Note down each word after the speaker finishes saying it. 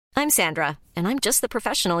I'm Sandra, and I'm just the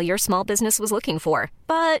professional your small business was looking for.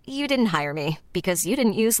 But you didn't hire me because you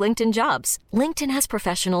didn't use LinkedIn Jobs. LinkedIn has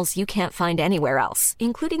professionals you can't find anywhere else,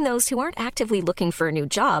 including those who aren't actively looking for a new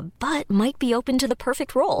job, but might be open to the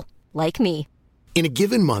perfect role, like me. In a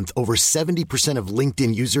given month, over 70% of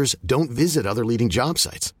LinkedIn users don't visit other leading job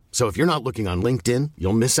sites. So if you're not looking on LinkedIn,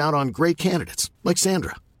 you'll miss out on great candidates like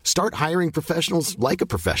Sandra. Start hiring professionals like a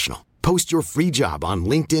professional. Post your free job on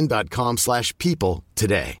linkedin.com/people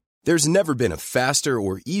today. There's never been a faster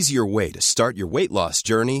or easier way to start your weight loss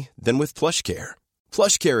journey than with PlushCare.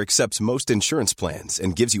 PlushCare accepts most insurance plans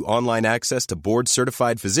and gives you online access to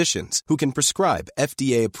board-certified physicians who can prescribe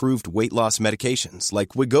FDA-approved weight loss medications like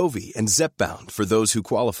Wegovy and Zepbound for those who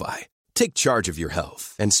qualify. Take charge of your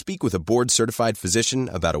health and speak with a board-certified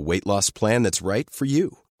physician about a weight loss plan that's right for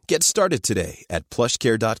you. Get started today at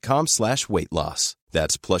plushcare.com/weight loss.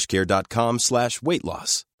 That's plushcare.com/weight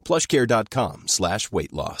loss.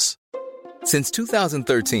 plushcare.com/weight loss. Since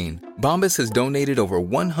 2013, Bombas has donated over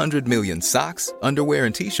 100 million socks, underwear,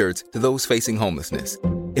 and T-shirts to those facing homelessness.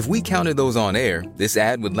 If we counted those on air, this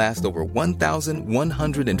ad would last over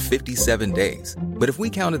 1,157 days. But if we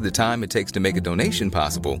counted the time it takes to make a donation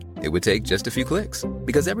possible, it would take just a few clicks.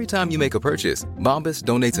 Because every time you make a purchase, Bombas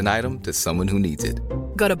donates an item to someone who needs it.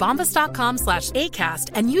 Go to bombas.com/ACAST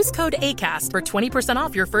and use code ACAST for 20%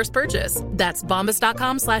 off your first purchase. That's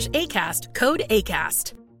bombas.com/ACAST, code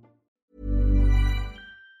ACAST.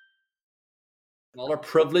 Another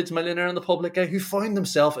privileged millionaire in the public eye who found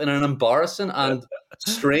himself in an embarrassing and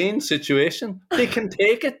strange situation. They can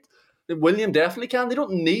take it. William definitely can. They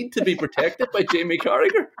don't need to be protected by Jamie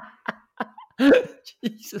Carragher.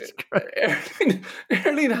 Jesus Christ.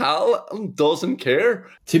 Erling Haaland doesn't care.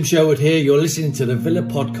 Tim Sherwood here. You're listening to the Villa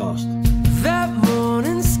Podcast. That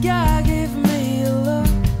morning sky gave me a look,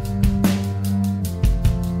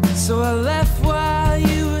 so I left while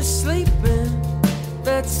you were sleeping.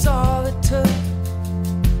 That's all it took.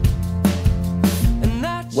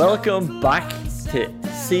 Welcome back to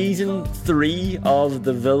Season 3 of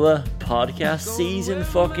the Villa Podcast. Season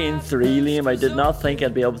fucking 3, Liam. I did not think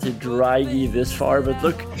I'd be able to drag you this far, but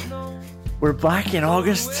look, we're back in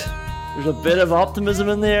August. There's a bit of optimism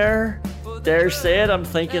in the air. Dare say it, I'm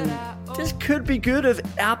thinking this could be good if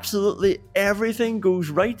absolutely everything goes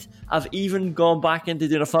right. I've even gone back into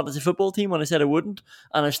doing a fantasy football team when I said I wouldn't,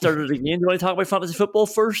 and I started again. Do you want to talk about fantasy football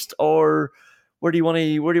first, or where do you want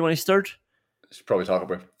to start? Should probably talk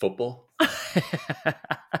about football.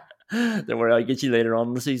 Don't worry, I'll get you later on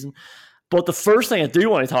in the season. But the first thing I do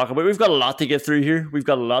want to talk about, we've got a lot to get through here. We've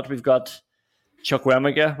got Chuk,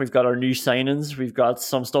 we've got our new signings, we've got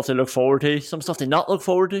some stuff to look forward to, some stuff to not look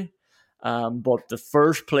forward to. But the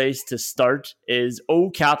first place to start is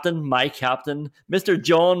my captain, Mr.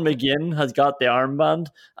 John McGinn has got the armband,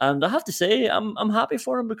 and I have to say I'm happy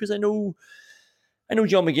for him because I know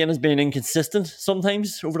John McGinn has been inconsistent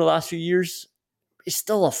sometimes over the last few years. He's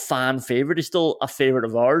still a fan favourite. He's still a favourite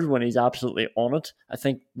of ours when he's absolutely on it. I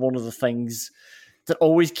think one of the things that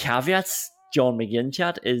always caveats John McGinn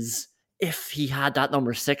chat is if he had that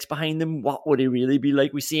number 6 behind him, what would he really be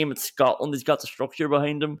like? We see him at Scotland. He's got the structure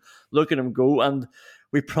behind him. Look at him go. And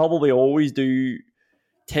we probably always do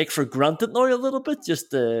take for granted now a little bit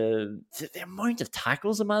just the amount of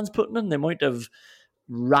tackles the man's putting in, the amount of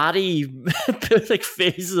ratty like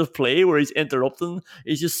phases of play where he's interrupting.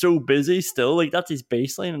 He's just so busy still. Like, that's his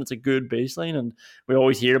baseline, and it's a good baseline, and we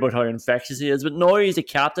always hear about how infectious he is. But now he's a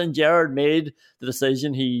captain. Gerrard made the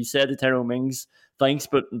decision. He said to Tyrone Mings, thanks,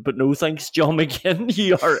 but no thanks, John McGinn.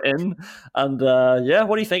 You are in. And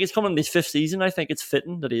what do you think? It's coming in his 5th season. I think it's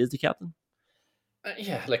fitting that he is the captain.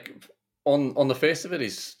 On the face of it,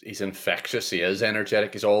 he's infectious. He is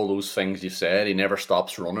energetic. He's all those things you said. He never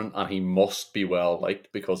stops running, and he must be well liked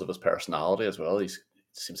because of his personality as well. It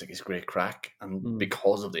seems like he's great crack, and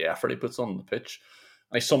because of the effort he puts on the pitch.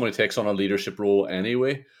 And he's someone who takes on a leadership role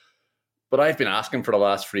anyway. But I've been asking for the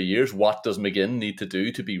last 3 years, what does McGinn need to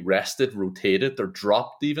do to be rested, rotated, or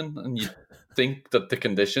dropped even? And you think that the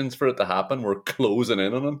conditions for it to happen were closing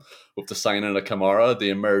in on him with the signing of Kamara,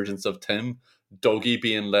 the emergence of Tim, Dougie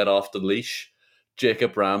being let off the leash,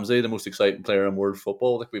 Jacob Ramsey, the most exciting player in world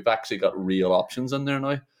football. Like, we've actually got real options in there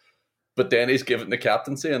now. But then he's given the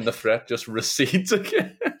captaincy and the threat just recedes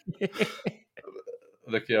again.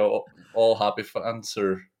 All happy fans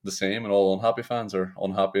are the same and all unhappy fans are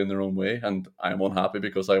unhappy in their own way. And I'm unhappy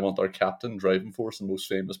because I want our captain, driving force, and most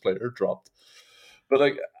famous player dropped.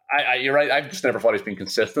 But you're right. I've just never thought he's been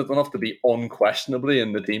consistent enough to be unquestionably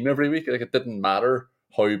in the team every week. Like, it didn't matter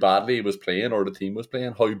how badly he was playing or the team was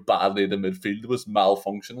playing, how badly the midfield was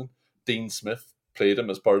malfunctioning. Dean Smith played him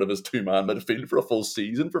as part of his 2-man midfield for a full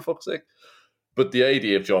season, for fuck's sake. But the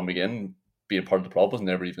idea of John McGinn being part of the problem was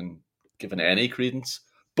never even given any credence.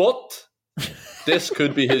 But this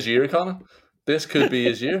could be his year, Connor. This could be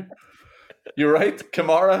his year. You're right.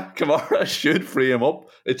 Kamara should free him up.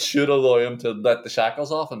 It should allow him to let the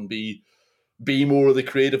shackles off and be more of the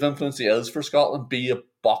creative influence he is for Scotland, be a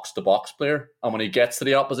box-to-box player. And when he gets to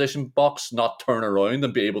the opposition box, not turn around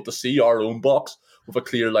and be able to see our own box with a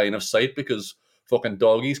clear line of sight because fucking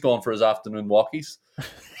Doggy's gone for his afternoon walkies.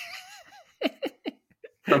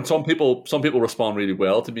 And some people respond really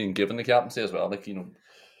well to being given the captaincy as well. Like, you know,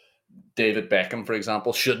 David Beckham, for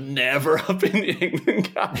example, should never have been the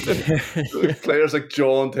England captain. Players like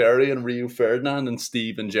John Terry and Rio Ferdinand and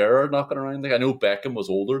Steven Gerrard knocking around. Like, I know Beckham was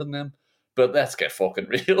older than them, but let's get fucking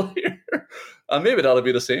real here. And maybe that'll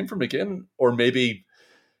be the same for McGinn. Or maybe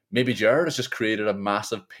Gerrard has just created a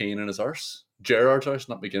massive pain in his arse. Gerrard's arse,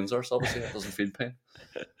 not McGinn's arse, obviously. It doesn't feel pain.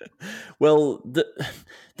 Well,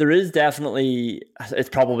 there is definitely, it's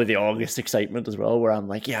probably the August excitement as well, where I'm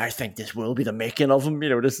like, yeah, I think this will be the making of him, you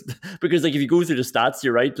know, this, because like if you go through the stats,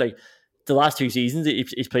 you're right, like the last 2 seasons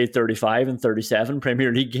he's played 35 and 37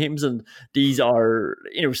 Premier League games, and these are,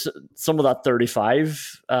 you know, some of that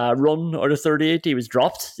 35 run out of 38 he was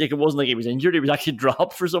dropped. Like, it wasn't like he was injured, he was actually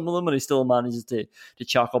dropped for some of them, and he still manages to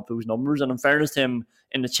chalk up those numbers. And in fairness to him,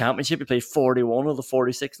 in the Championship he played 41 of the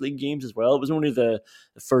 46 league games as well. It was only the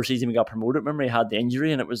first season we got promoted, remember, he had the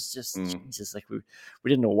injury, and it was just Jesus, like we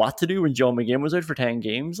didn't know what to do when John McGinn was out for 10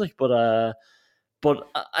 games. Like, but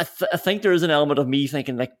I think there is an element of me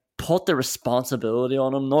thinking, like, put the responsibility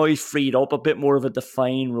on him. Now he's freed up, a bit more of a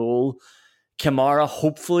defined role. Kamara,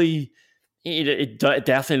 hopefully, it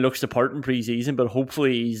definitely looks the part in pre-season, but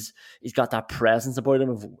hopefully he's got that presence about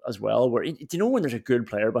him as well, where, do you know when there's a good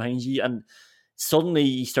player behind you and suddenly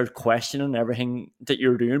you start questioning everything that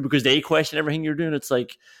you're doing because they question everything you're doing? It's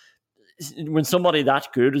like when somebody that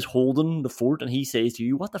good is holding the fort and he says to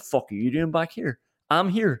you, what the fuck are you doing back here? I'm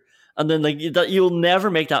here. And then, like, that, you'll never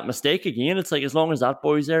make that mistake again. It's like, as long as that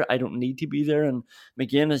boy's there, I don't need to be there. And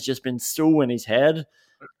McGinn has just been so in his head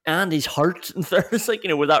and his heart. And there's, like, you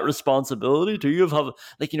know, with that responsibility too of have,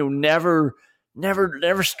 like, you know,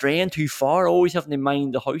 never straying too far, always having to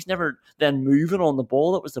mind the house, never then moving on the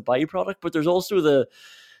ball. That was the byproduct. But there's also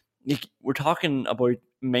we're talking about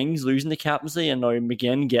Mings losing the captaincy and now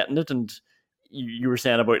McGinn getting it. And you were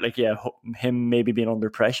saying about, like, yeah, him maybe being under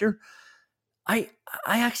pressure. I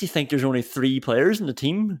actually think there's only 3 players in the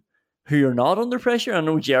team who are not under pressure. I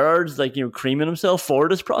know Gerrard's, like, you know, creaming himself for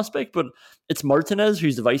this prospect, but it's Martinez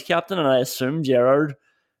who's the vice captain, and I assume Gerrard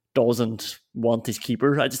doesn't want his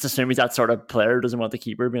keeper. I just assume he's that sort of player, doesn't want the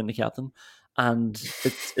keeper being the captain. And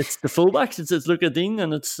it's the fullbacks. It's Luca Dean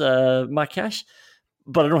and it's Matt Cash,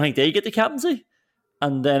 but I don't think they get the captaincy.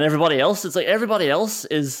 And then everybody else, it's like everybody else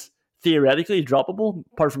is theoretically droppable,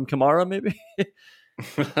 apart from Kamara, maybe.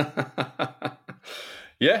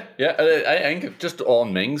 Yeah. I think just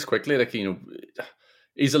on Mings quickly, like, you know,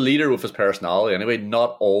 he's a leader with his personality anyway,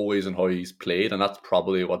 not always in how he's played, and that's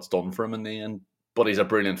probably what's done for him in the end. But he's a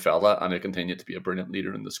brilliant fella, and he'll continue to be a brilliant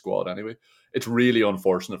leader in the squad anyway. It's really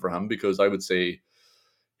unfortunate for him because I would say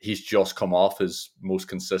he's just come off his most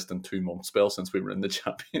consistent 2-month spell since we were in the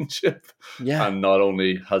Championship. Yeah. And not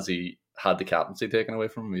only has he had the captaincy taken away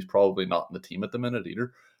from him, he's probably not in the team at the minute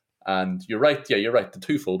either. And you're right. Yeah, you're right. The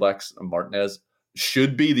 2 fullbacks and Martinez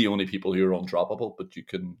should be the only people who are undroppable, but you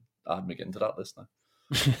can add McGinn to that list now.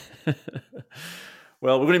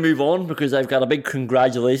 Well, we're going to move on because I've got a big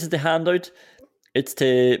congratulations to hand out. It's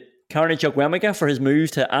to Carney Chukwuemeka for his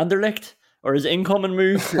move to Anderlecht, or his incoming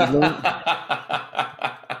move.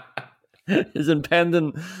 His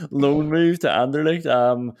impending loan move to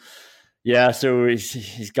Anderlecht. Yeah, so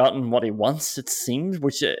he's gotten what he wants, it seems,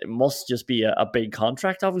 which must just be a big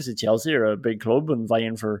contract. Obviously, Chelsea are a big club and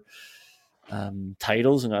vying for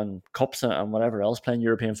titles and cups and whatever else, playing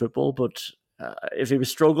European football. But if he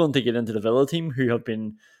was struggling to get into the Villa team, who have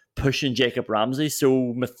been pushing Jacob Ramsey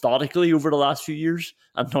so methodically over the last few years,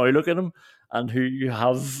 and now look at him, and who you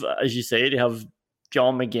have, as you say, they have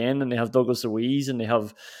John McGinn and they have Douglas Luiz and they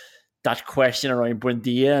have that question around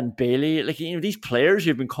Buendia and Bailey. Like, you know, these players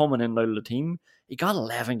who've been coming in and out of the team, he got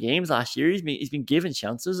 11 games last year. He's been given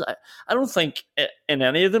chances. I don't think in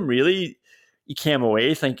any of them, really, he came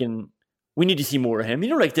away thinking, we need to see more of him. You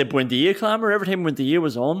know, like the Buendia clamour, every time Buendia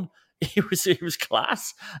was on, he was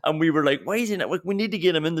class. And we were like, why is he not? Like, we need to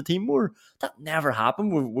get him in the team more. That never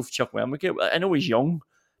happened with Chukwuemeka. I know he's young,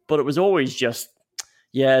 but it was always just,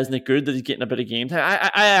 yeah, isn't it good that he's getting a bit of game time?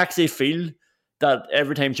 I actually feel that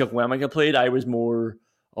every time Chukwuemeka played, I was more,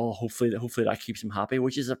 hopefully that keeps him happy,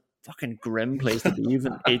 which is a fucking grim place to be,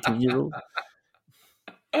 even 18-year-old.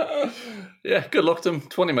 Yeah, good luck to him.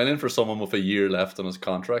 20 million for someone with a year left on his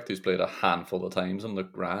contract who's played a handful of times in the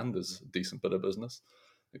grand is a decent bit of business.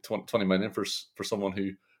 Like 20 million for someone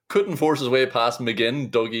who couldn't force his way past McGinn,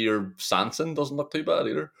 Dougie, or Sanson doesn't look too bad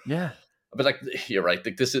either. Yeah. But like, you're right.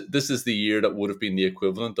 Like this is the year that would have been the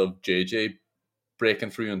equivalent of JJ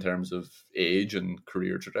breaking through in terms of age and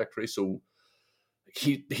career trajectory. So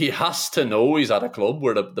he has to know he's at a club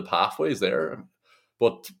where the pathway is there.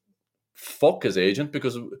 But fuck his agent,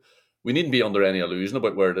 because we needn't be under any illusion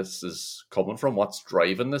about where this is coming from. What's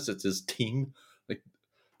driving this? It's his team. Like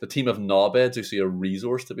the team of knobheads who see a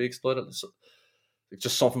resource to be exploited. It's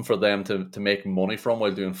just something for them to make money from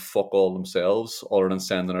while doing fuck all themselves, other than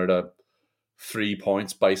sending out a 3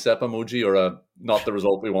 points bicep emoji or a not the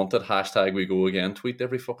result we wanted, #we go again tweet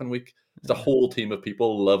every fucking week. It's a whole team of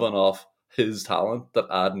people living off his talent that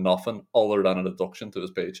add nothing other than a deduction to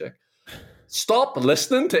his paycheck. Stop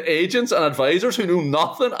listening to agents and advisors who know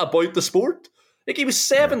nothing about the sport. Like, he was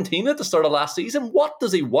 17 at the start of last season. What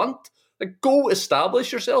does he want? Like, go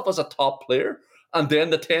establish yourself as a top player, and then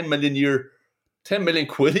the 10 million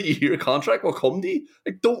quid a year contract will come to you.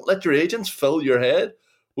 Like, don't let your agents fill your head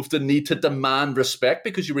with the need to demand respect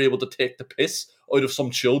because you were able to take the piss out of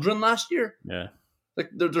some children last year. Yeah. Like,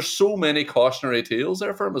 there's so many cautionary tales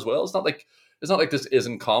there for him as well. It's not like this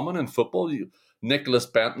isn't common in football. Nicholas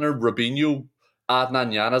Bentner, Robinho,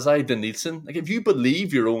 Adnan Januzaj, Denilson. Like, if you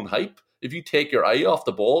believe your own hype, if you take your eye off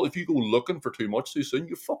the ball, if you go looking for too much too soon,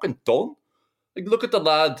 you're fucking done. Like, look at the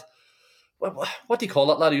lad. What do you call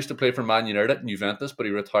that lad who used to play for Man United and Juventus, but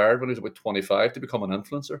he retired when he was about 25 to become an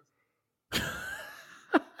influencer?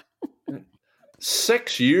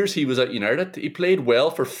 6 years he was at United. He played well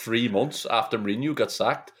for 3 months after Mourinho got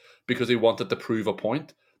sacked because he wanted to prove a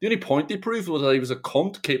point. The only point he proved was that he was a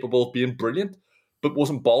cunt capable of being brilliant, but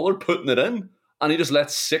wasn't bothered putting it in. And he just let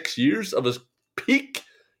 6 years of his peak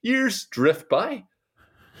years drift by.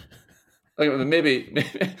 Like, maybe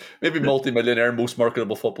multi-millionaire, most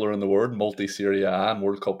marketable footballer in the world, multi-Serie A and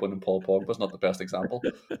World Cup winning Paul Pogba is not the best example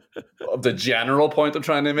of the general point I'm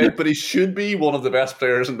trying to make, but he should be one of the best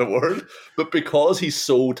players in the world. But because he's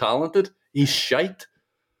so talented, he's shite.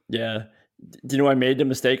 Yeah. Do you know I made the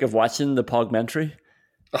mistake of watching the Pogmentary?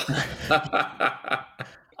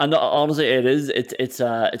 And honestly,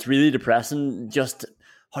 it's really depressing just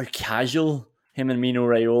how casual him and Mino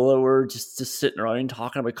Raiola were just sitting around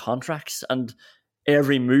talking about contracts and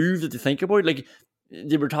every move that they think about. Like,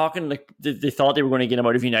 they were talking like they thought they were going to get him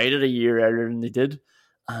out of United a year earlier than they did,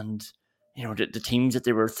 and you know the teams that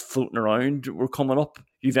they were floating around were coming up.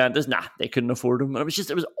 Juventus, they couldn't afford him, and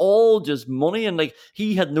it was all just money, and like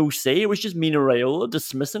he had no say. It was just Mino Raiola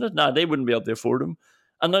dismissing it. They wouldn't be able to afford him.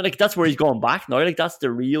 And like that's where he's gone back now. Like that's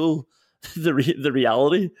the real, the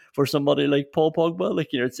reality for somebody like Paul Pogba.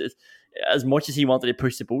 Like, you know, it's as much as he wanted to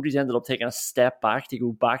push the boat, he's ended up taking a step back to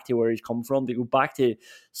go back to where he's come from, to go back to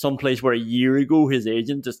some place where a year ago his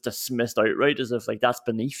agent just dismissed outright as if like that's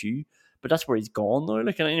beneath you. But that's where he's gone now.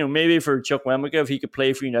 Like, and you know, maybe for Chuk if he could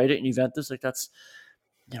play for United and Juventus, like that's,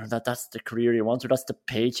 you know, that's the career he wants, or that's the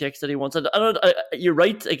paychecks that he wants. You're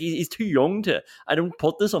right. Like, he's too young to. I don't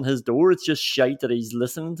put this on his door. It's just shite that he's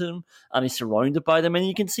listening to them and he's surrounded by them, and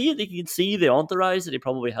you can see it. You can see the entourage that he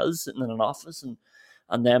probably has sitting in an office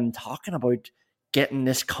and them talking about getting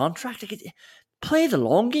this contract. Like, play the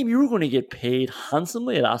long game. You were going to get paid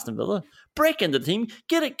handsomely at Aston Villa. Break into the team.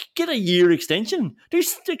 Get a year extension.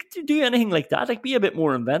 Do anything like that. Like, be a bit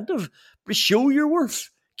more inventive. But show your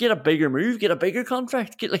worth. Get a bigger move, get a bigger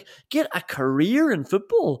contract, get a career in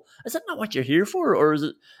football. Is that not what you're here for, or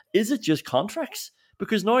is it just contracts?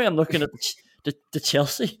 Because now I'm looking at the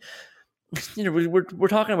Chelsea. You know, we're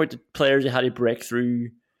talking about the players they had to break through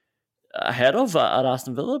ahead of at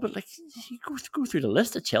Aston Villa, but like you go through the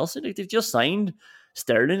list at Chelsea, like they've just signed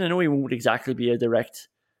Sterling. I know he won't exactly be a direct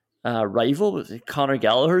rival, but Conor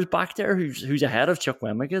Gallagher's back there, who's ahead of Chuk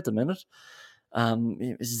at the minute.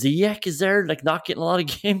 Ziyech is there, like not getting a lot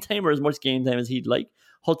of game time or as much game time as he'd like.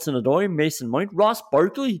 Hudson-Odoi, Mason Mount, Ross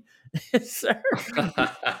Barkley is there.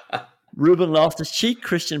 Ruben Loftus-Cheek,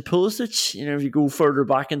 Christian Pulisic. You know, if you go further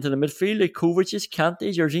back into the midfield, like Kovacic,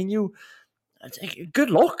 Kante, Jorginho.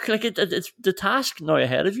 Good luck. Like it's the task now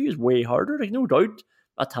ahead of you is way harder. Like, no doubt,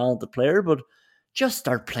 a talented player, but just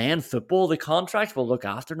start playing football. The contracts will look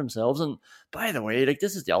after themselves. And by the way, like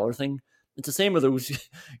this is the other thing. It's the same with those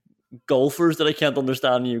golfers that I can't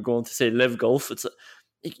understand. You're going to say live golf. It's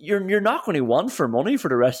you're not going to want for money for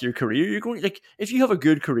the rest of your career. You're going, like, if you have a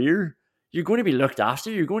good career, you're going to be looked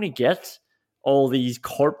after. You're going to get all these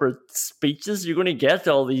corporate speeches. You're going to get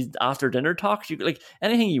all these after dinner talks. You like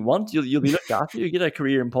anything you want. You'll be looked after. You get a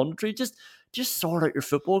career in punditry. Just just sort out your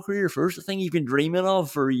football career first. The thing you've been dreaming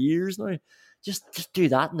of for years now. Just do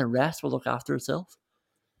that, and the rest will look after itself.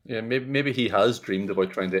 Yeah, maybe he has dreamed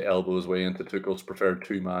about trying to elbow his way into Tuchel's preferred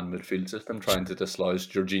two-man midfield system, trying to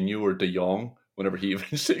dislodge Jorginho or De Jong whenever he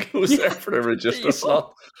eventually goes there for a register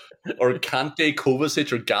slot. Or Kante,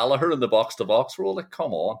 Kovacic, or Gallagher in the box-to-box role. Like,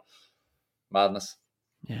 come on. Madness.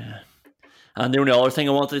 Yeah. And the only other thing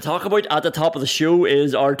I wanted to talk about at the top of the show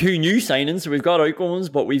is our two new signings. So we've got outgoings,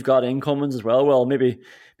 but we've got incomings as well. Well, maybe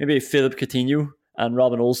Philip Coutinho and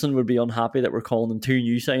Robin Olsen would be unhappy that we're calling them two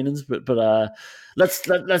new signings. But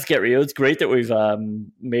let's get real. It's great that we've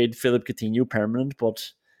made Philip Coutinho permanent,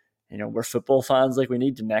 but we're football fans. Like, we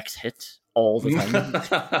need the next hit all the time.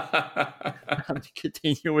 And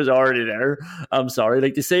Coutinho was already there. I'm sorry.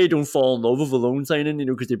 Like, they say don't fall in love with a loan signing,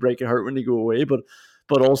 because they break your heart when they go away, but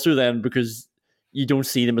also then because you don't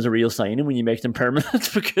see them as a real signing when you make them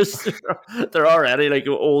permanent, because they're already like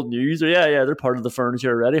old news. Or yeah, they're part of the furniture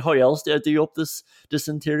already. How else do I do up this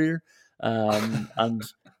interior? And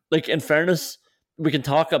like, in fairness, we can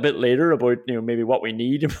talk a bit later about maybe what we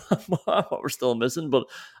need and what we're still missing. But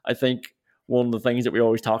I think one of the things that we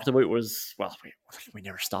always talked about was, well, we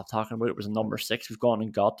never stopped talking about it, was number 6. We've gone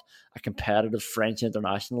and got a competitive French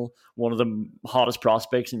international, one of the hottest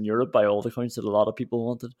prospects in Europe by all the accounts that a lot of people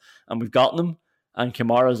wanted. And we've gotten him. And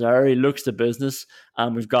Kamara's there. He looks the business.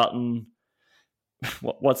 And we've gotten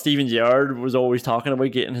what Steven Gerrard was always talking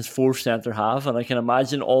about, getting his 4th centre half. And I can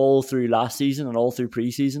imagine all through last season and all through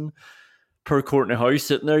pre-season, per Courtney House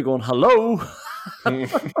sitting there going, hello. And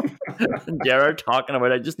Gerrard talking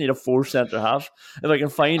about, I just need a 4th centre half. If I can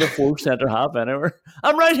find a 4th centre half anywhere,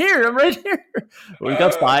 I'm right here. Well, we've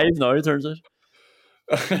got 5 now, it turns out.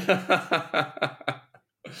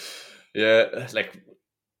 Yeah, like,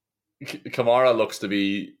 Kamara looks to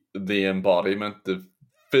be the embodiment, the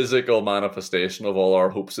physical manifestation of all our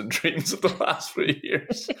hopes and dreams of the last 3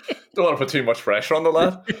 years. Don't want to put too much pressure on the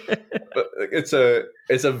lad, but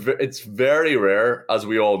it's very rare, as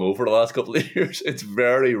we all know for the last couple of years. It's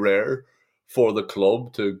very rare for the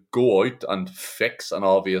club to go out and fix an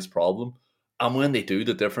obvious problem, and when they do,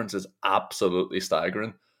 the difference is absolutely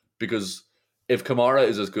staggering. Because if Kamara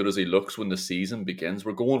is as good as he looks when the season begins,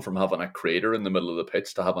 we're going from having a crater in the middle of the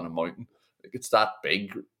pitch to having a mountain. Like, it's that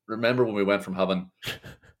big. Remember when we went from having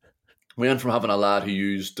a lad who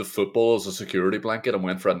used the football as a security blanket and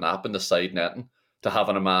went for a nap in the side netting, to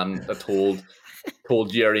having a man that told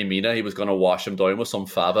Yerry Mina he was going to wash him down with some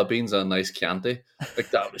fava beans and a nice Chianti.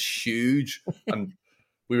 Like, that was huge. And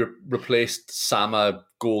we replaced Sama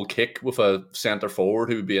goal kick with a centre forward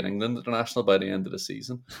who would be an England international by the end of the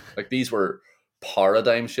season. Like, these were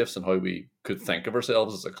paradigm shifts in how we could think of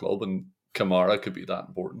ourselves as a club, and Kamara could be that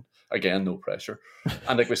important. Again, no pressure.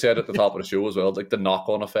 And like we said at the top of the show as well, like, the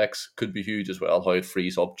knock-on effects could be huge as well. How it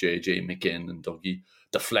frees up JJ, McGinn and Dougie.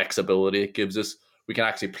 The flexibility it gives us. We can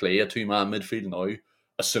actually play a 2-man midfield now,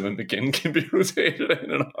 assuming McGinn can be rotated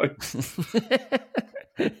in and out.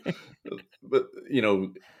 But,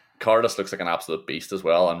 Carlos looks like an absolute beast as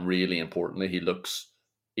well. And really importantly, he looks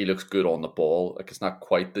good on the ball. Like, it's not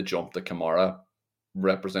quite the jump that Kamara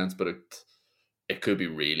represents, but it could be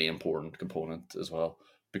really important component as well,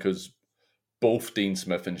 because both Dean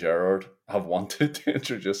Smith and Gerrard have wanted to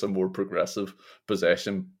introduce a more progressive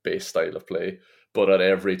possession-based style of play, but at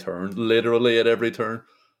every turn, literally at every turn,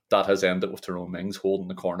 that has ended with Tyrone Mings holding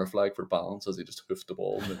the corner flag for balance as he just hoofed the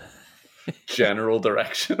ball in the general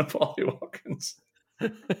direction of Ollie Watkins.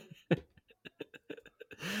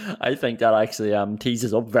 I think that actually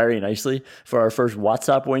teases up very nicely for our first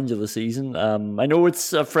WhatsApp whinge of the season. I know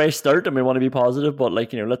it's a fresh start and we want to be positive, but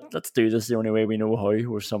let's do this the only way we know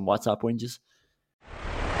how, with some WhatsApp whinges.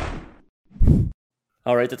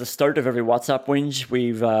 All right, at the start of every WhatsApp whinge,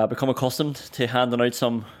 we've become accustomed to handing out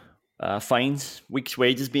some fines, week's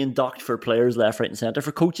wages being docked for players left, right and centre.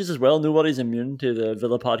 For coaches as well, nobody's immune to the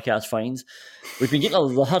Villa Podcast fines. We've been getting a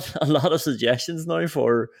lot of suggestions now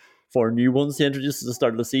for new ones to introduce at the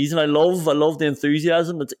start of the season. I love the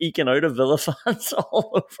enthusiasm that's eking out of Villa fans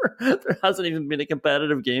all over. There hasn't even been a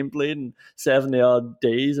competitive game played in 70-odd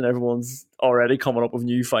days, and everyone's already coming up with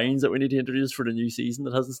new fines that we need to introduce for the new season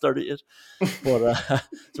that hasn't started yet. But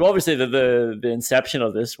so obviously the inception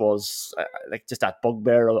of this was like just that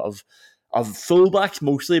bugbear of fullbacks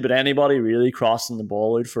mostly, but anybody really crossing the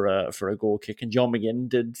ball out for a goal kick. And John McGinn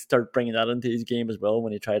did start bringing that into his game as well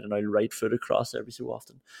when he tried an out right foot across every so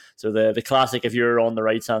often. So the classic, if you're on the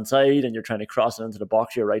right hand side and you're trying to cross it into the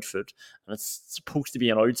box, your right foot, and it's supposed to be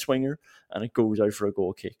an out swinger, and it goes out for a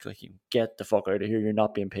goal kick. Like, you get the fuck out of here, you're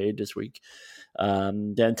not being paid this week.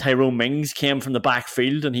 Then Tyrone Mings came from the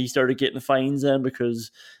backfield and he started getting fines then because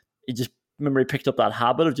he just remember he picked up that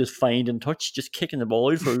habit of just finding touch, just kicking the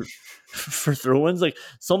ball out for for throw-ins. Like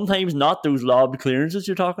sometimes not those lob clearances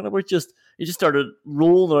you're talking about. Just he just started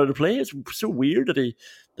rolling out of play. It's so weird that he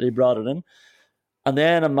brought it in. And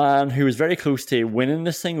then a man who was very close to winning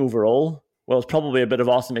this thing overall. Well, it's probably a bit of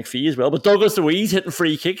Austin McPhee as well. But Douglas Luiz hitting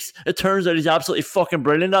free kicks. It turns out he's absolutely fucking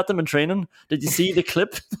brilliant at them in training. Did you see the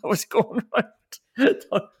clip that was going around?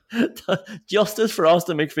 Justice for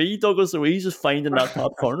Austin McPhee. Douglas Luiz is finding that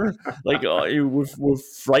top corner like with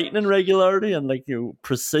frightening regularity and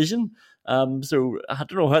precision. So I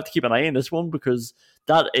don't know how to keep an eye on this one because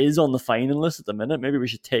that is on the fining list at the minute. Maybe we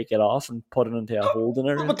should take it off and put it into a holding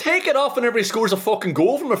area. But take it off whenever he scores a fucking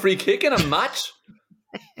goal from a free kick in a match.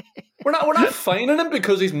 We're not fining him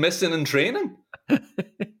because he's missing in training.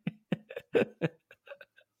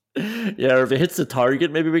 Yeah, or if he hits the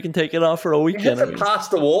target, maybe we can take it off for a weekend. Hits it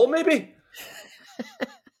past the wall, maybe.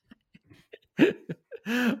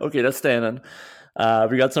 Okay, that's staying in.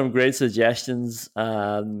 We got some great suggestions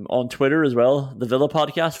on Twitter as well. The Villa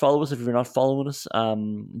Podcast. Follow us if you're not following us.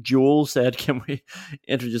 Joel said, "Can we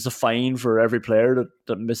introduce a fine for every player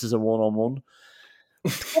that misses a one-on-one?"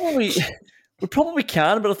 We probably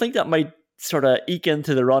can, but I think that might sort of eke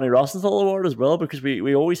into the Ronnie Rosenthal Award as well because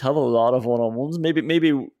we always have a lot of one-on-ones.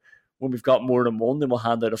 Maybe when we've got more than one, then we'll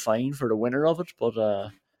hand out a fine for the winner of it. But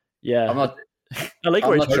yeah, I'm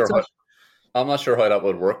not sure how that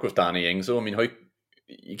would work with Danny Ings. I mean,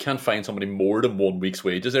 you can't find somebody more than 1 week's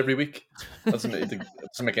wages every week. It doesn't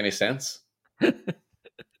make any sense.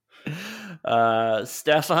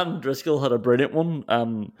 Stefan Driscoll had a brilliant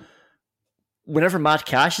one. Whenever Matt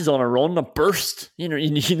Cash is on a run, a burst, you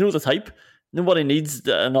know the type. Nobody needs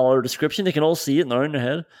another description. They can all see it in their own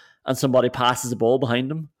head. And somebody passes the ball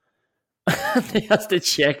behind him. He has to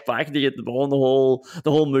check back to get the ball, and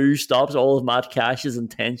the whole move stops. All of Matt Cash's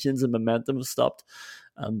intentions and momentum have stopped.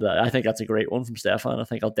 And I think that's a great one from Stefan. I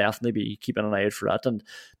think I'll definitely be keeping an eye out for that. And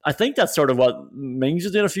I think that's sort of what Mings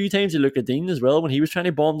was doing a few times. You look at Dean as well. When he was trying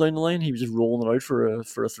to bomb down the line, he was just rolling it out for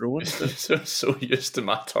a throw-in. so used to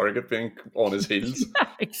Matt Target being on his heels. Yeah,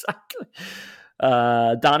 exactly.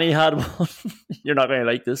 Danny had one. You're not going to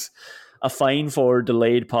like this. A fine for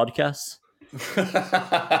delayed podcasts.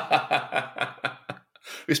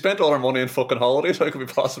 We spent all our money on fucking holidays. How could we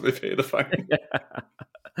possibly pay the fine?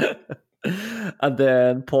 Yeah. And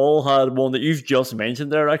then Paul had one that you've just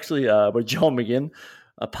mentioned there, actually, with John McGinn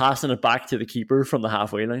passing it back to the keeper from the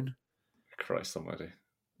halfway line. Christ almighty.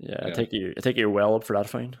 Yeah. I take you're well up for that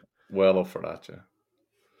fine. Well up for that, yeah.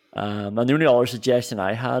 And the only other suggestion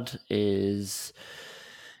I had is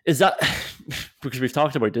that, because we've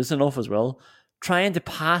talked about this enough as well, trying to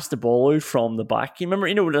pass the ball out from the back. You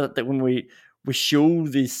remember, that when we show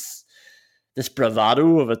this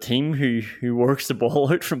bravado of a team who works the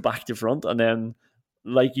ball out from back to front, and then,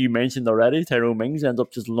 like you mentioned already, Tyrone Mings ends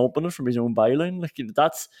up just lumping it from his own byline. Like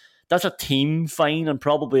that's a team fine and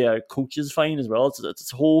probably a coach's fine as well.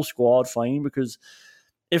 It's a whole squad fine, because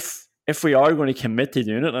if we are going to commit to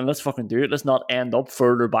doing it, then let's fucking do it. Let's not end up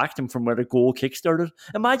further back than from where the goal kick started.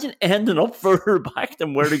 Imagine ending up further back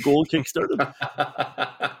than where the goal kick started.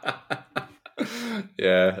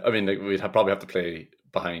 Yeah, I mean, we'd probably have to play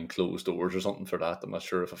behind closed doors or something for that. I'm not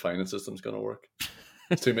sure if a fining system's going to work.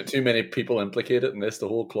 Too many people implicated in this. The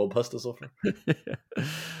whole club has to suffer.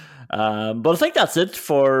 But I think that's it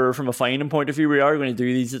from a fining point of view. We are going to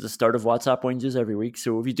do these at the start of WhatsApp whinges every week.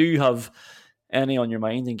 So if you do have any on your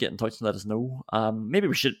mind, then get in touch and let us know. Maybe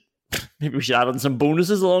we should add on some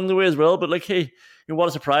bonuses along the way as well. But like, hey, what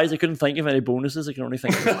a surprise! I couldn't think of any bonuses. I can only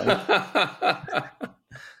think of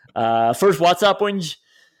first WhatsApp whinge.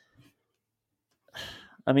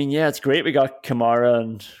 I mean, yeah, it's great. We got Kamara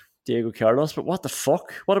and Diego Carlos, but what the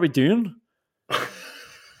fuck? What are we doing?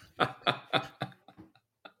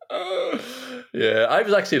 Yeah, I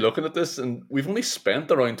was actually looking at this, and we've only spent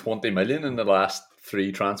around 20 million in the last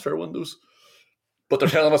 3 transfer windows. But they're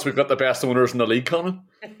telling us we've got the best owners in the league coming.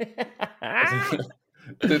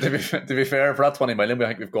 to be fair, for that 20 million, I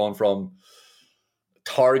think we've gone from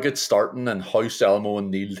Target starting and House Elmo and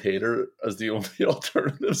Neil Taylor as the only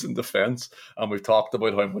alternatives in defence. And we've talked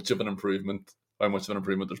about how much of an improvement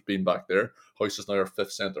there's been back there. House is now our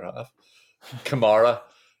 5th centre half.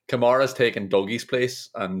 Kamara's taken Dougie's place,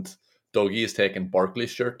 and Dougie is taking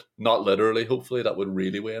Barkley's shirt. Not literally, hopefully. That would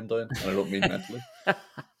really weigh him down. And I don't mean mentally.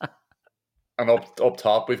 And up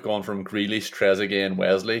top, we've gone from Grealish, Trezeguet and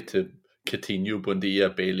Wesley to Coutinho,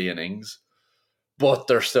 Buendia, Bailey and Ings. But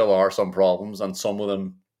there still are some problems, and some of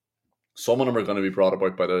them are going to be brought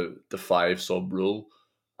about by the 5-sub rule,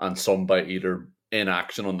 and some by either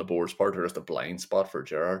inaction on the board's part or just a blind spot for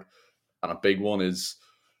Gerrard. And a big one is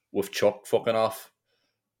with Chuk fucking off.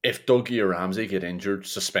 if Dougie or Ramsey get injured,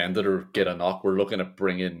 suspended, or get a knock, we're looking at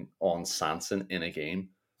bringing on Sanson in a game.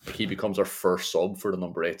 Like, he becomes our first sub for the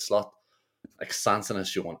number 8 slot. Like, Sanson has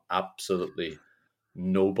shown absolutely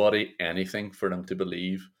nobody anything for them to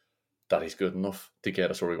believe that he's good enough to get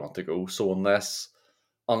us where we want to go. So unless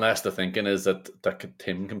the thinking is that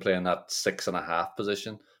Tim can play in that 6.5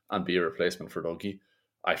 position and be a replacement for Dougie,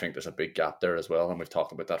 I think there's a big gap there as well, and we've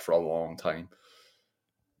talked about that for a long time.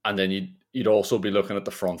 And then you'd also be looking at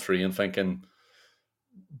the front three and thinking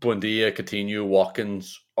Buendia, Coutinho,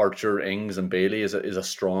 Watkins, Archer, Ings, and Bailey is a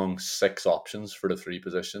strong 6 options for the 3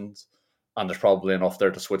 positions, and there's probably enough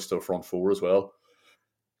there to switch to a front 4 as well.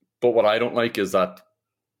 But what I don't like is that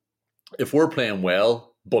if we're playing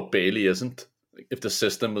well, but Bailey isn't, if the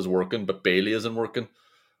system is working, but Bailey isn't working,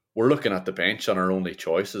 we're looking at the bench and our only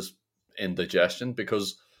choice is indigestion,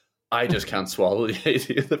 because I just can't swallow the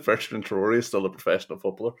idea that Bertrand Traore is still a professional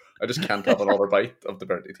footballer. I just can't have another bite of the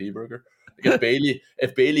Bertie T burger. Like,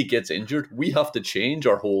 if Bailey gets injured, we have to change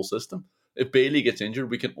our whole system. If Bailey gets injured,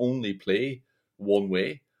 we can only play one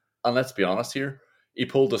way. And let's be honest here, he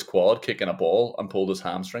pulled his quad kicking a ball and pulled his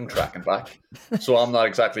hamstring tracking back. So I'm not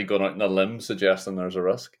exactly going out on a limb suggesting there's a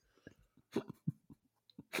risk.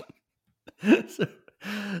 So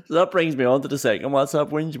that brings me on to the second WhatsApp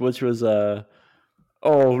whinge, which was,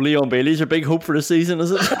 Leon Bailey's your big hope for the season,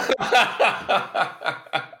 is it?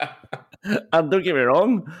 And don't get me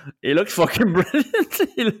wrong, he looks fucking brilliant.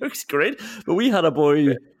 He looks great. But we had a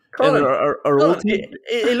boy... Colin, our old team.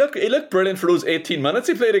 He looked brilliant for those 18 minutes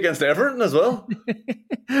he played against Everton as well.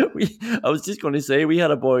 I was just going to say, we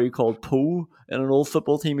had a boy called Poe in an old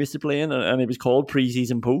football team we used to play in, and he was called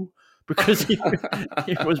Pre-Season Poe because he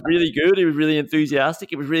was really good, he was really enthusiastic,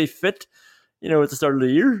 he was really fit, at the start of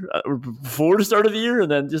the year, or before the start of the year,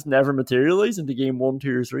 and then just never materialised into game 1,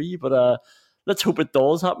 2, or 3. But let's hope it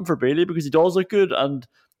does happen for Bailey, because he does look good. And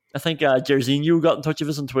I think Jerzinho got in touch with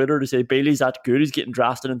us on Twitter to say Bailey's that good. He's getting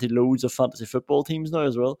drafted into loads of fantasy football teams now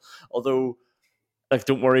as well. Although,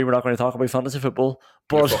 don't worry, we're not going to talk about fantasy football.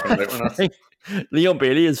 But I think Leon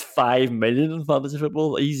Bailey is 5 million in fantasy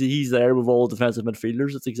football. He's there with all defensive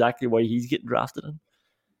midfielders. That's exactly why he's getting drafted in.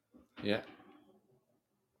 Yeah.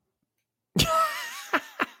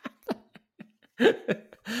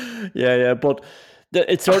 yeah. But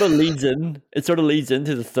it sort of leads in. It sort of leads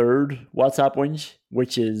into the third WhatsApp whinge,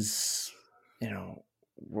 which is,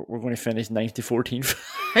 we're going to finish 9th to 14th,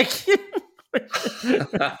 which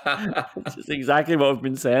is exactly what we've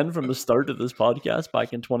been saying from the start of this podcast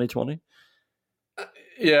back in 2020.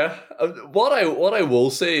 Yeah, what I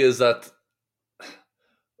will say is that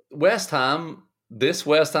this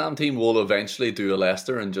West Ham team will eventually do a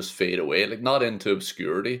Leicester and just fade away, not into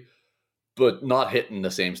obscurity, but not hitting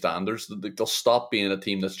the same standards. They'll stop being a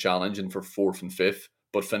team that's challenging for 4th and 5th,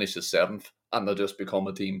 but finishes 7th, and they'll just become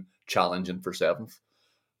a team challenging for 7th.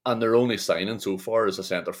 And their only signing so far is a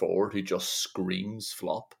centre forward who just screams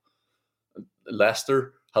flop.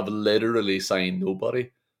 Leicester have literally signed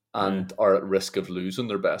nobody and are at risk of losing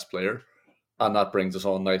their best player. And that brings us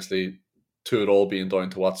on nicely to it all being down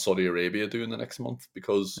to what Saudi Arabia do in the next month,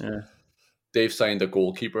 because they've signed a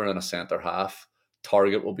goalkeeper and a centre half.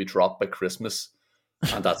 Target will be dropped by Christmas,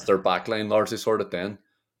 and that's their backline largely sorted then.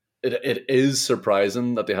 It is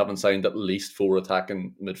surprising that they haven't signed at least 4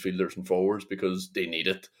 attacking midfielders and forwards, because they need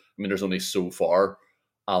it. I mean, there's only so far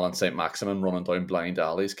Alan St. Maximin running down blind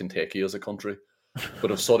alleys can take you as a country.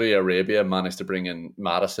 But if Saudi Arabia managed to bring in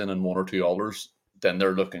Madison and 1 or 2 others, then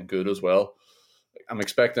they're looking good as well. I'm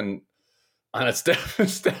expecting, and it's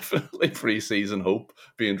definitely pre-season hope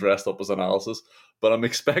being dressed up as analysis, but I'm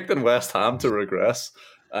expecting West Ham to regress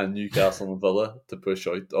and Newcastle and Villa to push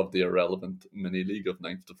out of the irrelevant mini-league of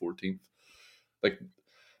 9th to 14th.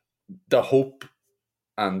 The hope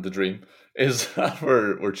and the dream is that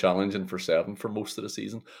we're challenging for 7th for most of the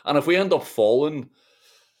season. And if we end up falling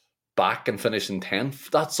back and finishing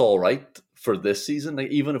 10th, that's all right for this season.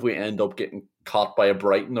 Even if we end up getting caught by a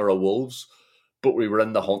Brighton or a Wolves, but we were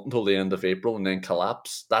in the hunt until the end of April and then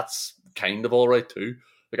collapse, that's kind of all right too.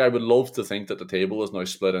 I would love to think that the table is now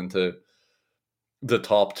split into the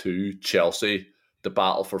top 2, Chelsea, the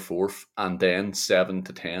battle for 4th, and then 7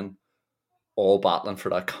 to 10, all battling for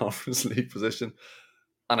that Conference League position.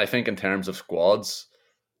 And I think in terms of squads,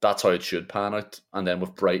 that's how it should pan out. And then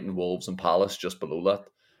with Brighton, Wolves, and Palace just below that,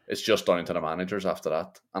 it's just down to the managers after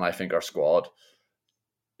that. And I think our squad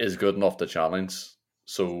is good enough to challenge.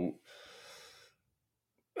 So,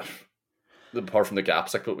 apart from the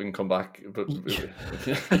gaps, but we can come back.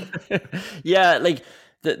 Yeah,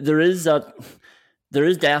 there is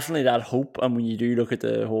definitely that hope. And when you do look at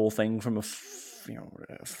the whole thing from a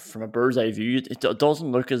from a bird's eye view, it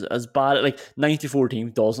doesn't look as bad. Like 94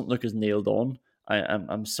 teams doesn't look as nailed on.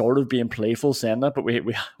 I'm sort of being playful saying that, but we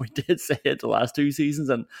did say it the last 2 seasons,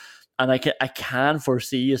 and I can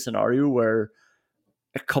foresee a scenario where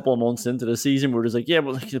a couple of months into the season we're just like, yeah,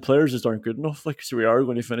 but like, the players just aren't good enough. Like, so we are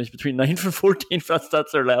going to finish between 9th and 14th.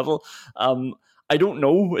 That's their level. I don't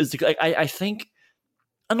know. I think,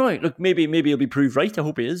 I don't know. Look, maybe he'll be proved right. I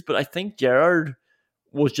hope he is, but I think Gerrard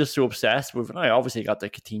was just so obsessed with. And I obviously got the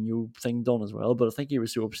Coutinho thing done as well, but I think he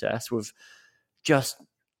was so obsessed with just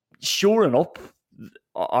shoring up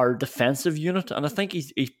our defensive unit, and I think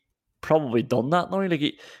he's probably done that now. Like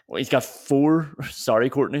he's got 4. Sorry,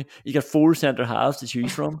 Courtney. He's got 4 centre halves to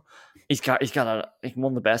choose from. He's got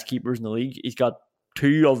one of the best keepers in the league. He's got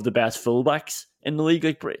 2 of the best fullbacks in the league.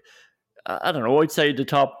 Like, I don't know. I'd say the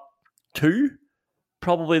top 2,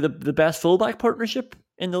 probably the best fullback partnership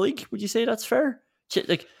in the league. Would you say that's fair?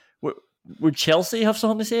 Like, would Chelsea have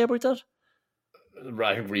something to say about that?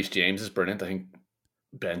 I think Reece James is brilliant. I think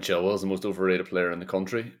Ben Chilwell is the most overrated player in the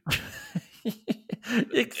country.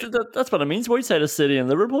 That's what it means. Outside of City and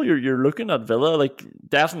Liverpool, you're looking at Villa like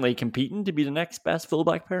definitely competing to be the next best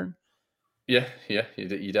fullback pairing. Yeah,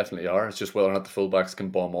 you definitely are. It's just whether or not the fullbacks can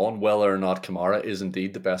bomb on. Whether or not Kamara is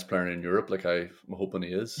indeed the best player in Europe, like I'm hoping he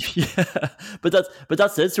is. Yeah, but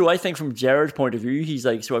that's it. So I think from Gerrard's point of view, he's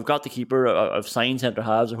like, so I've got the keeper, I've signed centre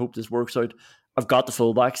halves. I hope this works out. I've got the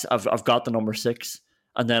fullbacks. I've got the number 6.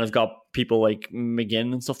 And then I've got people like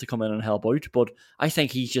McGinn and stuff to come in and help out. But I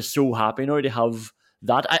think he's just so happy now to have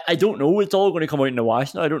that. I don't know. It's all going to come out in the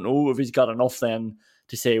wash now. I don't know if he's got enough then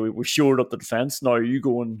to say we're shored up the defence. Now you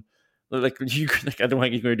go and I don't think he's going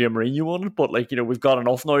to do a Mourinho on it, but we've got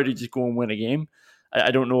enough now to just go and win a game.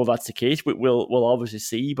 I don't know if that's the case, but we'll obviously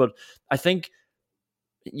see. But I think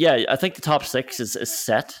the top 6 is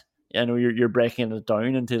set. I know you're breaking it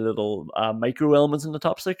down into little micro elements in the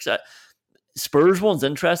top 6. Spurs one's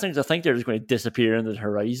interesting because I think they're just going to disappear into the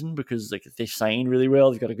horizon because they signed really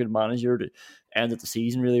well. They've got a good manager to end the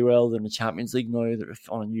season really well. They're in the Champions League now. They're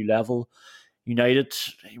on a new level. United,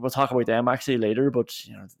 we'll talk about them actually later, but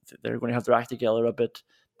they're going to have their act together a bit.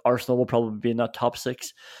 Arsenal will probably be in that top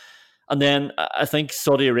 6. And then I think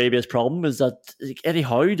Saudi Arabia's problem is that Eddie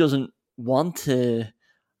Howe doesn't want to.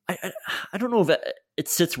 I don't know if it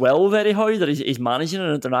sits well with Eddie Howe that he's managing at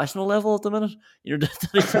an international level at the minute.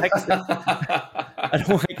 I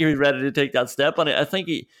don't think he was ready to take that step. And I think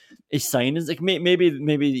his signings, like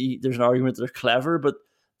maybe there's an argument that they're clever, but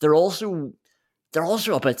they're also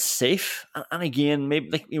a bit safe. And again,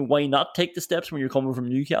 maybe why not take the steps when you're coming from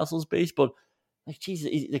Newcastle's base? But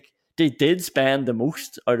they did spend the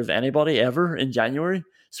most out of anybody ever in January.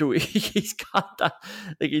 So he's got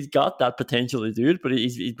that potential to do it, but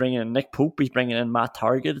he's bringing in Nick Pope, he's bringing in Matt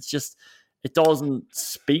Target. It's just, it doesn't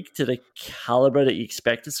speak to the calibre that you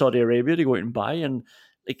expected Saudi Arabia to go out and buy. And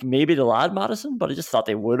maybe they'll add Maddison, but I just thought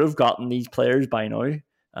they would have gotten these players by now.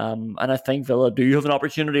 And I think Villa do have an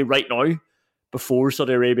opportunity right now before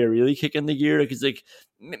Saudi Arabia really kick in the gear. Because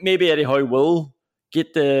maybe Eddie Howe will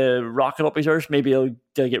get the rocket up his arse. Maybe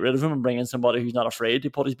they'll get rid of him and bring in somebody who's not afraid to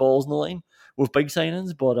put his balls in the line with big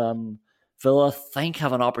signings. But Villa, I think,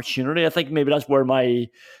 have an opportunity. I think maybe that's where my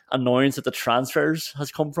annoyance at the transfers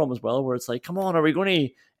has come from as well, where it's like, come on, are we going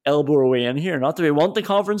to elbow our way in here? Not do we want the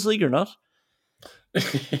Conference League or not?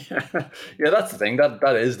 Yeah, that's the thing.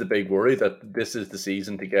 That is the big worry, that this is the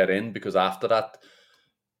season to get in, because after that,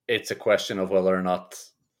 it's a question of whether or not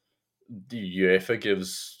the UEFA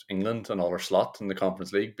gives England another slot in the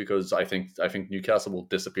Conference League, because I think Newcastle will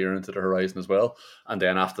disappear into the horizon as well. And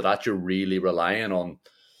then after that, you're really relying on,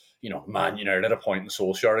 Man United appointing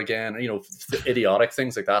Solskjaer again, idiotic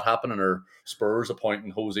things like that happening, or Spurs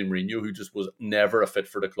appointing Jose Mourinho, who just was never a fit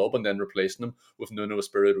for the club, and then replacing him with Nuno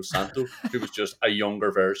Espirito Santo, who was just a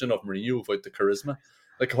younger version of Mourinho without the charisma.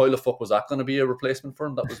 Like, how the fuck was that going to be a replacement for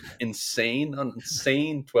him? That was insane, an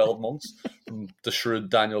insane 12 months from the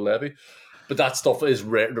shrewd Daniel Levy. But that stuff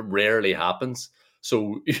rarely happens.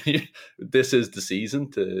 So this is the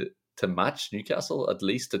season to match Newcastle, at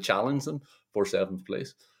least to challenge them for 7th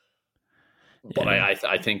place. But yeah.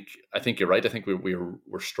 I think you're right. I think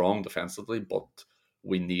we're strong defensively, but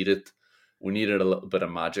we needed a little bit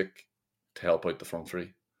of magic to help out the front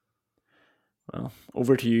three. Well,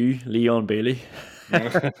 over to you, Leon Bailey.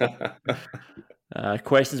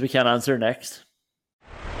 Questions we can't answer next.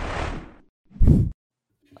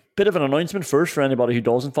 Bit of an announcement first for anybody who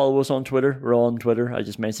doesn't follow us on Twitter. We're on Twitter. I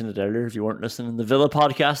just mentioned it earlier. If you weren't listening, the Villa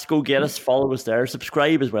Podcast, go get us, follow us there,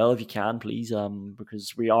 subscribe as well if you can, please,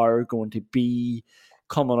 because we are going to be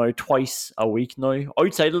coming out twice a week now.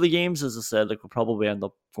 Outside of the games, as I said, like we'll probably end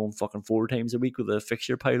up going fucking 4 times a week with the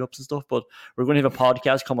fixture pile-ups and stuff, but we're going to have a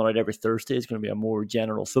podcast coming out every Thursday. It's going to be a more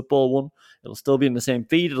general football one. It'll still be in the same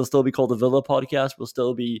feed. It'll still be called the Villa Podcast. We'll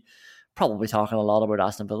still be probably talking a lot about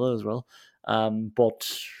Aston Villa as well.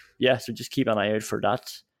 But yeah, so just keep an eye out for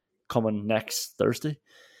that coming next Thursday.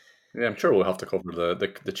 Yeah, I'm sure we'll have to cover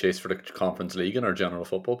the chase for the Conference League in our general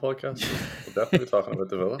football podcast. We'll definitely be talking about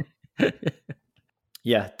the Villa.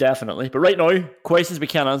 Yeah, definitely. But right now, questions we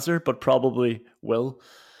can't answer, but probably will.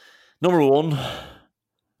 Number 1,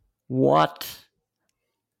 what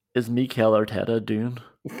is Mikel Arteta doing?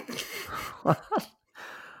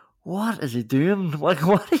 What is he doing? Like,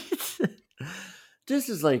 what is it? This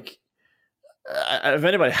is like, if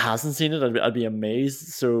anybody hasn't seen it, I'd be amazed.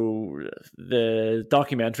 So the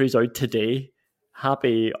documentary's out today.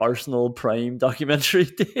 Happy Arsenal Prime documentary.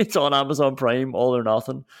 It's on Amazon Prime, All or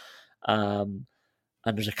Nothing.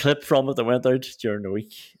 And there's a clip from it that went out during the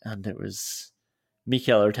week, and it was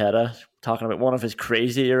Mikel Arteta talking about one of his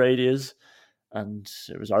crazier ideas, and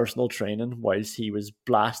it was Arsenal training whilst he was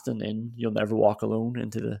blasting in "You'll Never Walk Alone"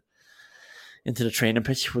 into the training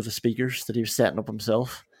pitch with the speakers that he was setting up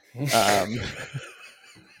himself. Do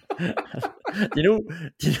you know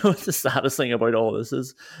what the saddest thing about all this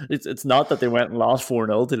is? It's not that they went and lost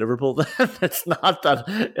 4-0 to Liverpool. It's not that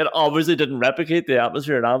it obviously didn't replicate the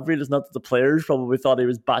atmosphere at Anfield. It's not that the players probably thought he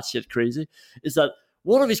was batshit crazy. It's that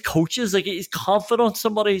one of his coaches, like, he's confident,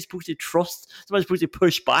 somebody he's supposed to trust, somebody he's supposed to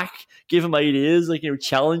push back, give him ideas, like,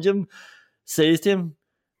 challenge him, says to him,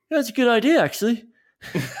 "Yeah, it's a good idea, actually."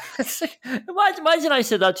 It's like, imagine I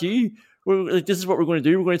said that to you. Like, this is what we're going to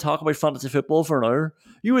do. We're going to talk about fantasy football for an hour.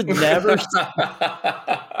 You would never,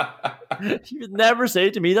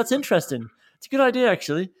 say to me, "That's interesting. It's a good idea,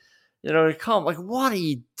 actually." Come, like, what are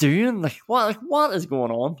you doing? Like, what is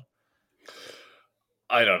going on?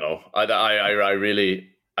 I don't know. I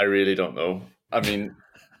really don't know. I mean,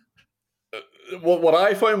 what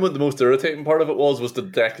I found the most irritating part of it was the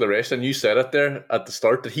declaration. You said it there at the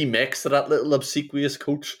start that he makes to that little obsequious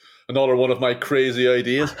coach. Another one of my crazy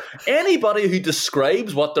ideas. Anybody who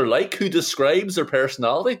describes what they're like, who describes their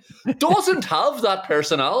personality, doesn't have that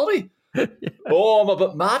personality. Oh, I'm a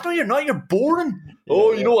bit mad. No, you're not. You're boring.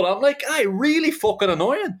 Oh, you know what I'm like? Really fucking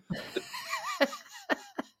annoying.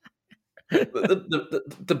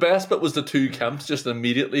 The best bit was the two camps just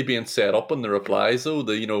immediately being set up in the replies, though.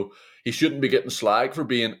 He shouldn't be getting slagged for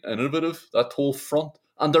being innovative, that whole front.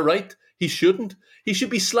 And they're right. He shouldn't. He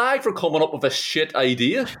should be slagged for coming up with a shit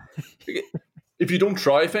idea. If you don't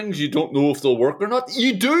try things, you don't know if they'll work or not.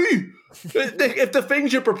 You do. If the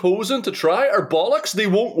things you're proposing to try are bollocks, they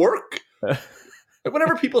won't work.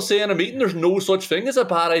 Whenever people say in a meeting there's no such thing as a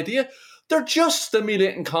bad idea, they're just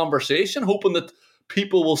stimulating conversation, hoping that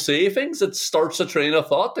people will say things that starts a train of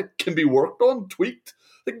thought that can be worked on, tweaked.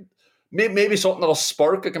 Like, maybe something that'll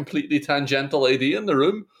spark a completely tangential idea in the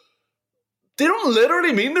room. They don't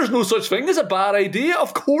literally mean there's no such thing as a bad idea.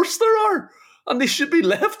 Of course there are. And they should be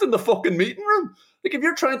left in the fucking meeting room. Like, if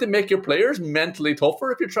you're trying to make your players mentally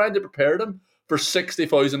tougher, if you're trying to prepare them for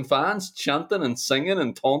 60,000 fans chanting and singing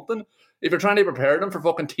and taunting, if you're trying to prepare them for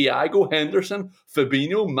fucking Thiago, Henderson,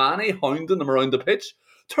 Fabinho, Mane hounding them around the pitch,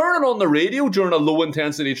 turning on the radio during a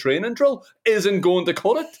low-intensity training drill isn't going to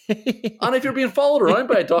cut it. And if you're being followed around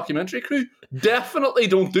by a documentary crew, definitely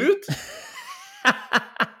don't do it.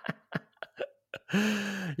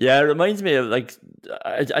 Yeah, it reminds me of, like,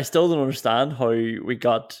 I still don't understand how we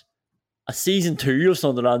got a season 2 of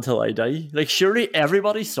Sunderland Till I Die. Like, surely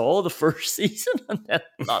everybody saw the first season and then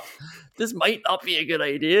thought, this might not be a good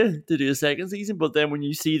idea to do a second season. But then when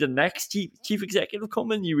you see the next chief executive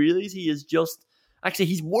come in, you realise he is just, actually,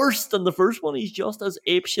 he's worse than the first one. He's just as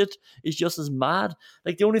apeshit. He's just as mad.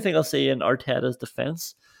 Like, the only thing I'll say in Arteta's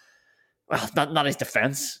defence, well, not his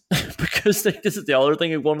defence, because like, this is the other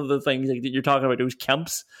thing. One of the things, like, that you're talking about, those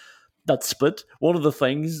camps that split. One of the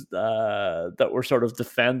things that were sort of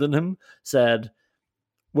defending him said,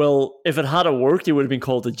 well, if it had worked, he would have been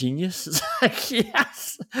called a genius. It's like,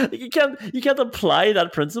 yes, like, you can't apply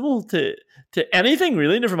that principle to anything,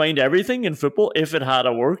 really. Never mind everything in football. If it had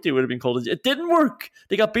worked, he would have been called a genius. It didn't work.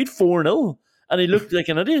 They got beat 4-0. And he looked like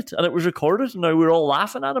an idiot, and it was recorded, and now we were all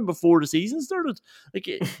laughing at him before the season started. Like,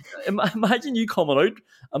 imagine you coming out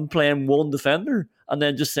and playing one defender, and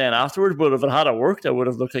then just saying afterwards, "But if it had worked, I would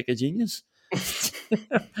have looked like a genius."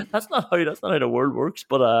 That's not how the world works.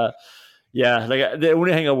 But yeah, like, the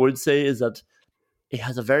only thing I would say is that he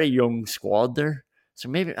has a very young squad there, so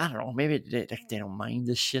maybe, I don't know, maybe they don't mind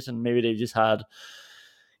this shit, and maybe they've just had,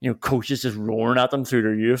 coaches just roaring at them through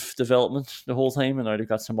their youth development the whole time, and now they've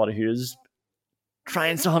got somebody who is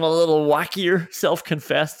trying something a little wackier,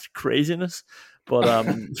 self-confessed craziness. But I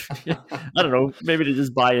don't know. Maybe they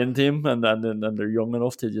just buy into him, and they're young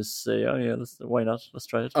enough to just say, "Oh yeah, why not? Let's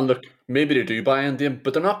try it." And look, maybe they do buy into him,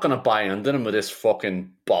 but they're not going to buy into him with this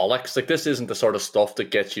fucking bollocks. Like, this isn't the sort of stuff that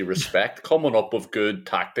gets you respect. Coming up with good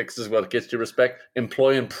tactics is what gets you respect.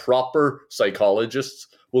 Employing proper psychologists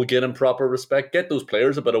will get him proper respect. Get those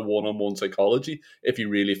players a bit of one-on-one psychology if you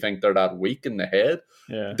really think they're that weak in the head.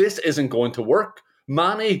 Yeah. This isn't going to work.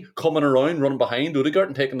 Manny coming around, running behind Odegaard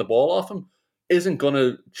and taking the ball off him isn't going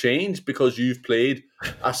to change because you've played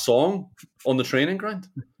a song on the training ground.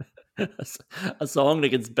 A song that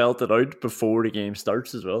gets belted out before the game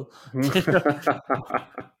starts as well.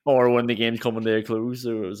 Or when the game's coming to a close.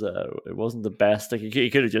 It wasn't the best. Like, he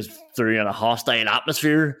could have just threw in a hostile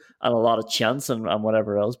atmosphere and a lot of chants and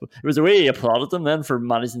whatever else. But it was the way he applauded them then for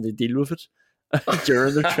managing to deal with it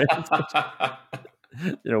during their training.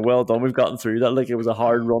 Well done. We've gotten through that. Like, it was a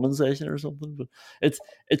hard running session or something. But it's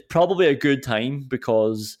probably a good time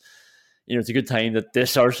because it's a good time that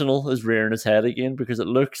this Arsenal is rearing its head again, because it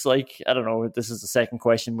looks like, I don't know, this is the second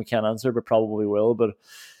question we can't answer, but probably will. But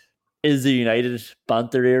is the United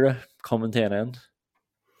banter era coming to an end?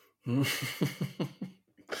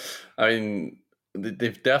 I mean,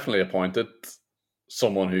 they've definitely appointed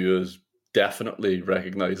someone who is definitely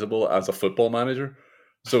recognisable as a football manager.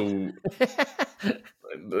 So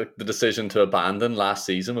the decision to abandon last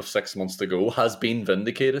season with 6 months to go has been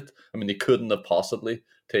vindicated. I mean, they couldn't have possibly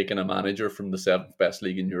taken a manager from the 7th best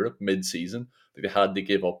league in Europe mid-season. They had to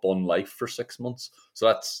give up on life for 6 months. So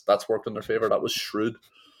that's worked in their favour. That was shrewd.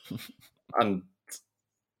 And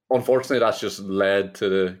unfortunately, that's just led to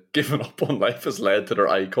the giving up on life has led to their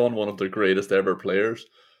icon, one of their greatest ever players,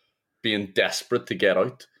 being desperate to get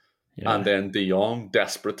out. Yeah. And then De Jong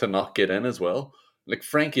desperate to not get in as well. Like,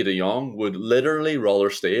 Frankie de Jong would literally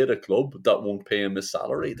rather stay at a club that won't pay him his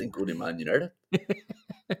salary than go to Man United.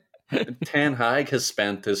 Ten Hag has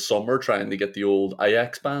spent his summer trying to get the old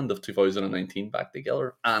Ajax band of 2019 back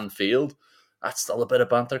together and failed. That's still a bit of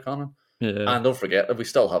banter, Conan. Yeah. And don't forget that we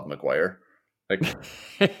still have Maguire. Like,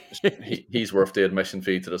 he's worth the admission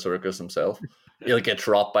fee to the circus himself. He'll get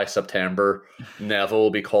dropped by September. Neville will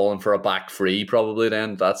be calling for a back three probably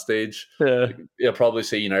then at that stage. Yeah. You'll probably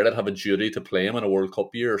see United have a duty to play him in a World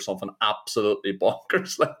Cup year or something absolutely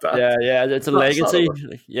bonkers like that. Yeah, it's a legacy.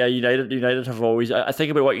 Yeah, United have always... I think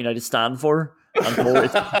about what United stand for. And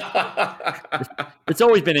it's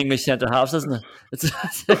always been English centre-halves, isn't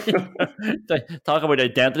it? Talk about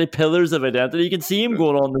identity, pillars of identity. You can see him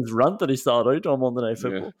going on this rant that he started out on Monday Night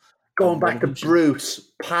Football. Yeah. Going back to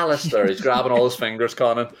Bruce Pallister. He's grabbing all his fingers,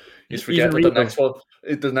 Conan. He's forgetting that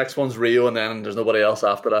the next one's Rio, and then there's nobody else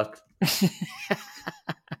after that.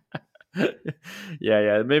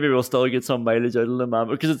 Yeah. Maybe we'll still get some mileage out of them, man.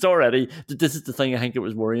 Because it's already... This is the thing I think it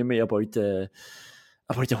was worrying me about the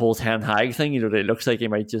whole Ten Hag thing. It looks like he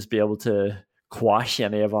might just be able to quash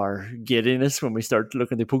any of our giddiness when we start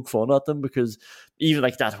looking to poke fun at them, because even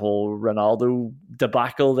like that whole Ronaldo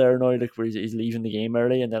debacle there now, like where he's leaving the game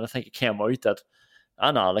early, and then I think it came out that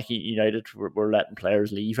United were letting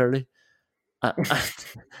players leave early,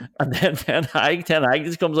 and then Ten Hag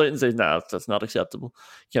just comes out and says, "No, that's not acceptable.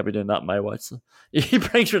 Can't be doing that in my watch." So he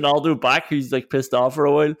brings Ronaldo back, who's like pissed off for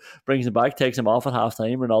a while, brings him back, takes him off at half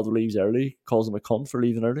time. Ronaldo leaves early, calls him a cunt for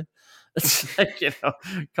leaving early. It's like,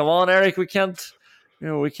 come on, Eric, we can't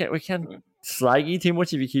slag you too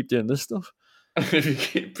much if you keep doing this stuff. If you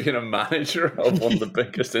keep being a manager of one of the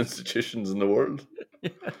biggest institutions in the world. Yeah.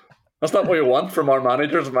 That's not what you want from our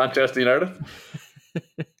managers of Manchester United.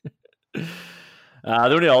 The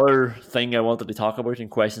only other thing I wanted to talk about in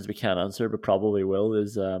questions we can't answer, but probably will,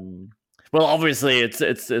 is obviously it's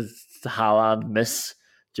the Haaland miss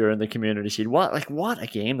during the Community Shield. What a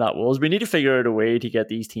game that was. We need to figure out a way to get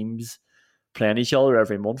these teams playing each other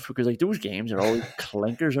every month, because like those games are always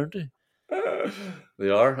clinkers, aren't they? They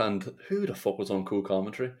are. And who the fuck was on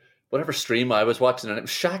co-commentary? Whatever stream I was watching, and it was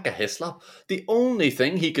Shaka Hislop. The only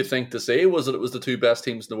thing he could think to say was that it was the two best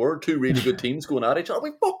teams in the world, two really good teams going at each other.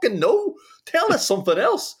 We fucking know. Tell us something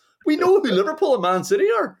else. We know who Liverpool and Man City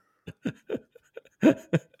are.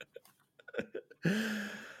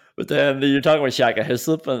 But then you're talking about Shaka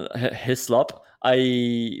Hislop.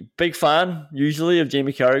 Big fan usually of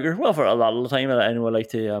Jamie Carragher. Well, for a lot of the time, I know I like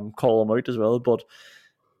to call him out as well. But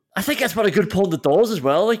I think that's what a good pundit does as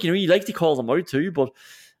well. Like, you like to call them out too. But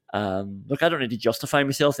look, I don't need to justify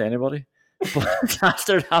myself to anybody. But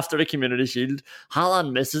after the Community Shield,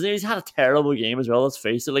 Haaland misses it. He's had a terrible game as well, let's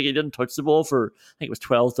face it. Like, he didn't touch the ball for, I think it was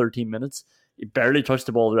 12, 13 minutes. He barely touched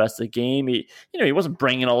the ball the rest of the game. He wasn't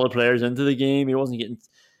bringing all the players into the game. He wasn't getting...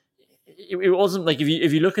 it wasn't like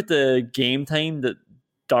if you look at the game time that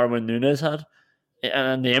Darwin Núñez had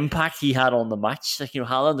and the impact he had on the match, like,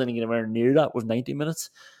 Haaland didn't get anywhere near that with 90 minutes.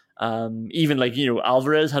 Even like,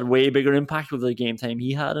 Alvarez had way bigger impact with the game time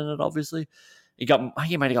he had in it. Obviously, he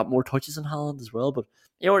might have got more touches than Haaland as well, but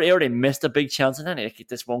he already missed a big chance, and then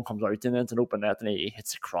this one comes out and it's an open net and he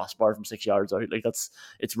hits a crossbar from 6 yards out. Like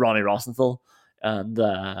it's Ronnie Rosenthal, and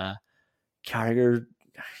Carragher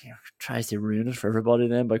tries to ruin it for everybody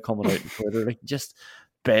then by coming out on Twitter, like just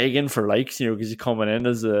begging for likes, because he's coming in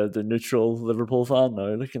as the neutral Liverpool fan now.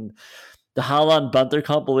 And the Haaland banter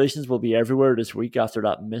compilations will be everywhere this week after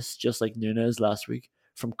that miss, just like Núñez last week,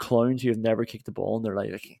 from clowns who have never kicked the ball in their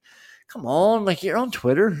life. Like, come on, like, you're on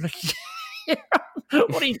Twitter. Like,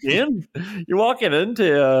 what are you doing? You're walking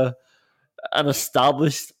into an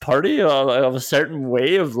established party of a certain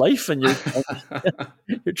way of life, and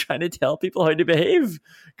you're trying to tell people how to behave.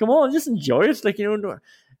 Come on, just enjoy it. Like,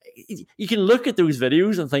 you can look at those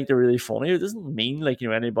videos and think they're really funny. It doesn't mean, like,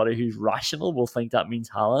 anybody who's rational will think that means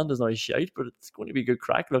Haaland is not a shite, but it's going to be good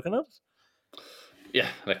crack looking at it. Yeah,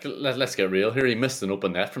 like, let's get real here. He missed an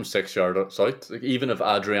open net from 6 yards out. Like, even if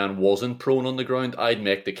Adrian wasn't prone on the ground, I'd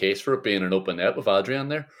make the case for it being an open net with Adrian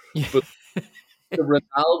there. Yeah. But the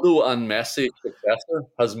Ronaldo and Messi successor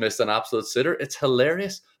has missed an absolute sitter. It's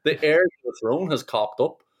hilarious. The air to the throne has cocked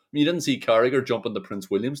up. I mean, you didn't see Carragher jumping the Prince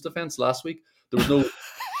William's defence last week. There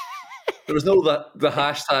was no that the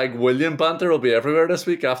hashtag William banter will be everywhere this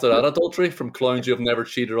week after that adultery from clowns who have never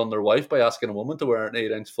cheated on their wife by asking a woman to wear an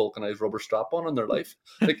 8-inch vulcanized rubber strap-on in their life.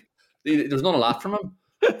 Like, there's none of that from him.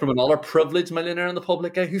 From another privileged millionaire in the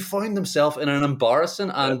public guy who found himself in an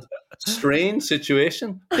embarrassing and strange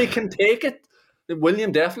situation. They can take it.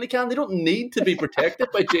 William definitely can. They don't need to be protected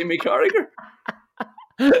by Jamie Carragher.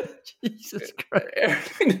 Jesus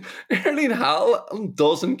Christ. Erling Haaland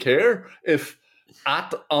doesn't care if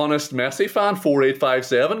at honest Messi fan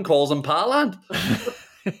 4857 calls him Paaland.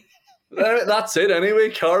 That's it anyway.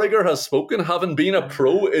 Carragher has spoken. Having been a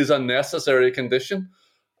pro is a necessary condition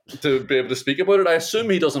to be able to speak about it. I assume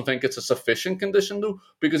he doesn't think it's a sufficient condition though,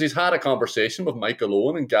 because he's had a conversation with Michael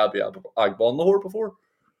Owen and Gabby Agbonlahor before.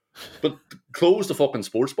 But close the fucking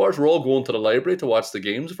sports bars. We're all going to the library to watch the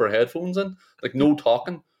games with our headphones in. Like, no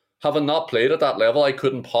talking. Having not played at that level, I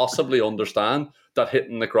couldn't possibly understand that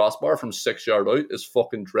hitting the crossbar from 6 yards out is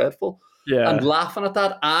fucking dreadful. Yeah. And laughing at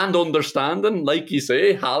that and understanding, like you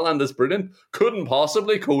say, Haaland is brilliant, couldn't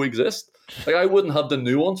possibly coexist. Like, I wouldn't have the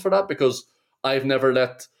nuance for that because I've never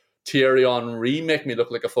let Thierry Henry make me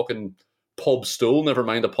look like a fucking pub stool, never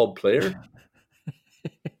mind a pub player.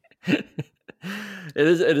 It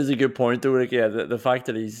is a good point though. Like, yeah, the fact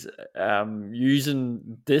that he's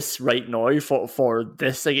using this right now for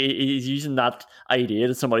this, like, he's using that idea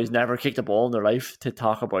that somebody's never kicked a ball in their life to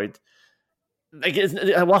talk about. Like,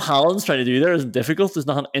 what Haaland's trying to do there isn't difficult. It's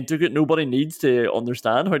not intricate. Nobody needs to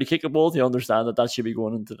understand how to kick a ball to understand that should be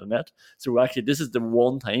going into the net. So actually, this is the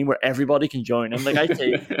one time where everybody can join in. Like, I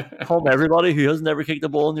take home everybody who has never kicked a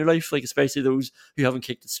ball in your life, like especially those who haven't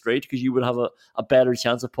kicked it straight, because you would have a better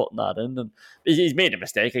chance of putting that in. And he's made a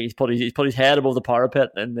mistake. Like, he's put his head above the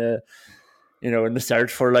parapet in the in the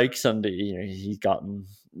search for likes, and he's gotten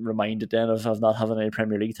reminded then of not having any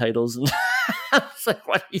Premier League titles. And it's like,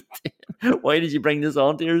 what are you doing? Why did you bring this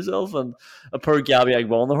on to yourself? And a poor Gabby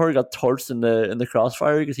Agbonlahor got torched in the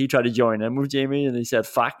crossfire because he tried to join in with Jamie and he said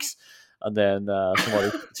facts, and then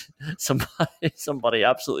somebody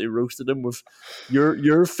absolutely roasted him with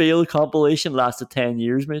your failed compilation lasted 10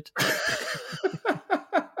 years, mate.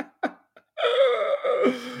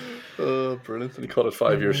 Oh, brilliant. And he cut it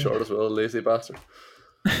 5 years short as well, lazy bastard.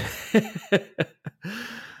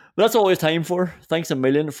 That's all we have time for. Thanks a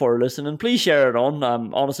million for listening. Please share it on.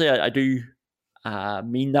 Honestly, I do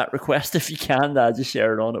mean that request. If you can, just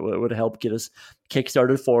share it on. It would help get us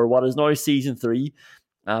kickstarted for what is now season 3.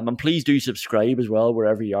 And please do subscribe as well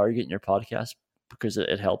wherever you are getting your podcast, because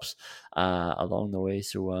it helps along the way.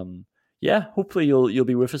 So yeah, hopefully you'll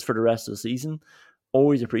be with us for the rest of the season.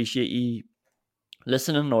 Always appreciate you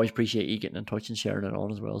listening. Always appreciate you getting in touch and sharing it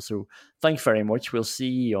on as well. So thanks very much. We'll see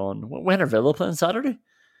you on, when are Villa playing?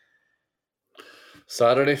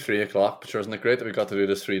 Saturday 3:00, but sure, isn't it great that we got to do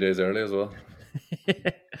this 3 days early as well?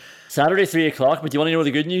 Saturday 3:00, but do you want to know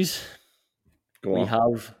the good news? Go on. We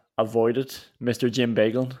have avoided Mr. Jim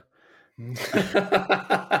Beglin.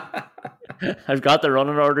 I've got the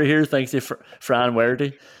running order here thanks to Fran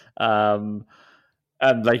Werty. And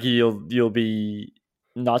like, you'll be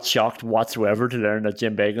not shocked whatsoever to learn that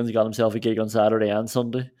Jim Beglin's got himself a gig on Saturday and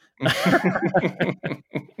Sunday.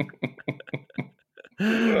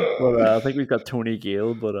 But I think we've got Tony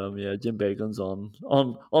Gale, but yeah, Jim Bacon's on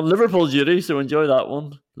Liverpool duty, so enjoy that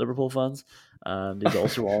one, Liverpool fans. And he's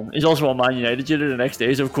also on Man United duty the next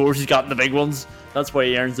day, so of course he's got the big ones. That's why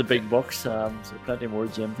he earns the big bucks. So plenty more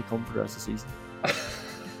Jim to come for the rest of the season.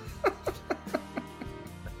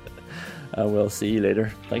 We'll see you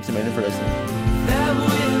later. Thanks a million for listening. That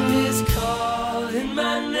wind is calling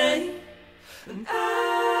my name, and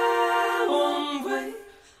I won't wait,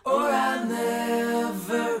 or I'll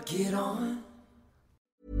never get on.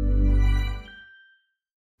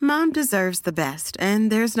 Mom deserves the best,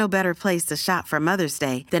 and there's no better place to shop for Mother's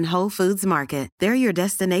Day than Whole Foods Market. They're your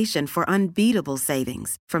destination for unbeatable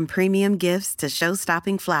savings, from premium gifts to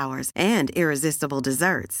show-stopping flowers and irresistible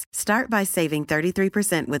desserts. Start by saving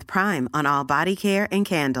 33% with Prime on all body care and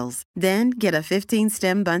candles. Then get a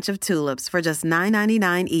 15-stem bunch of tulips for just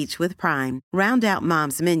 $9.99 each with Prime. Round out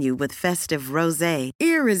Mom's menu with festive rosé,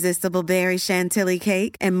 irresistible berry chantilly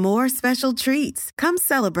cake, and more special treats. Come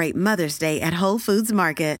celebrate Mother's Day at Whole Foods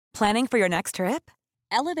Market. Planning for your next trip?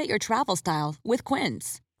 Elevate your travel style with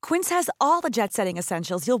Quince. Quince has all the jet-setting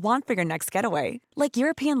essentials you'll want for your next getaway, like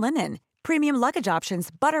European linen, premium luggage options,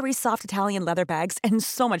 buttery soft Italian leather bags, and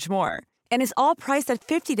so much more. And is all priced at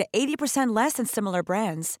 50 to 80% less than similar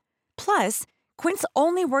brands. Plus, Quince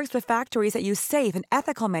only works with factories that use safe and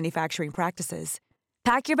ethical manufacturing practices.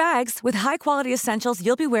 Pack your bags with high-quality essentials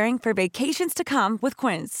you'll be wearing for vacations to come with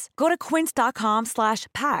Quince. Go to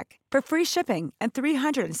quince.com/pack for free shipping and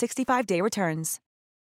 365-day returns.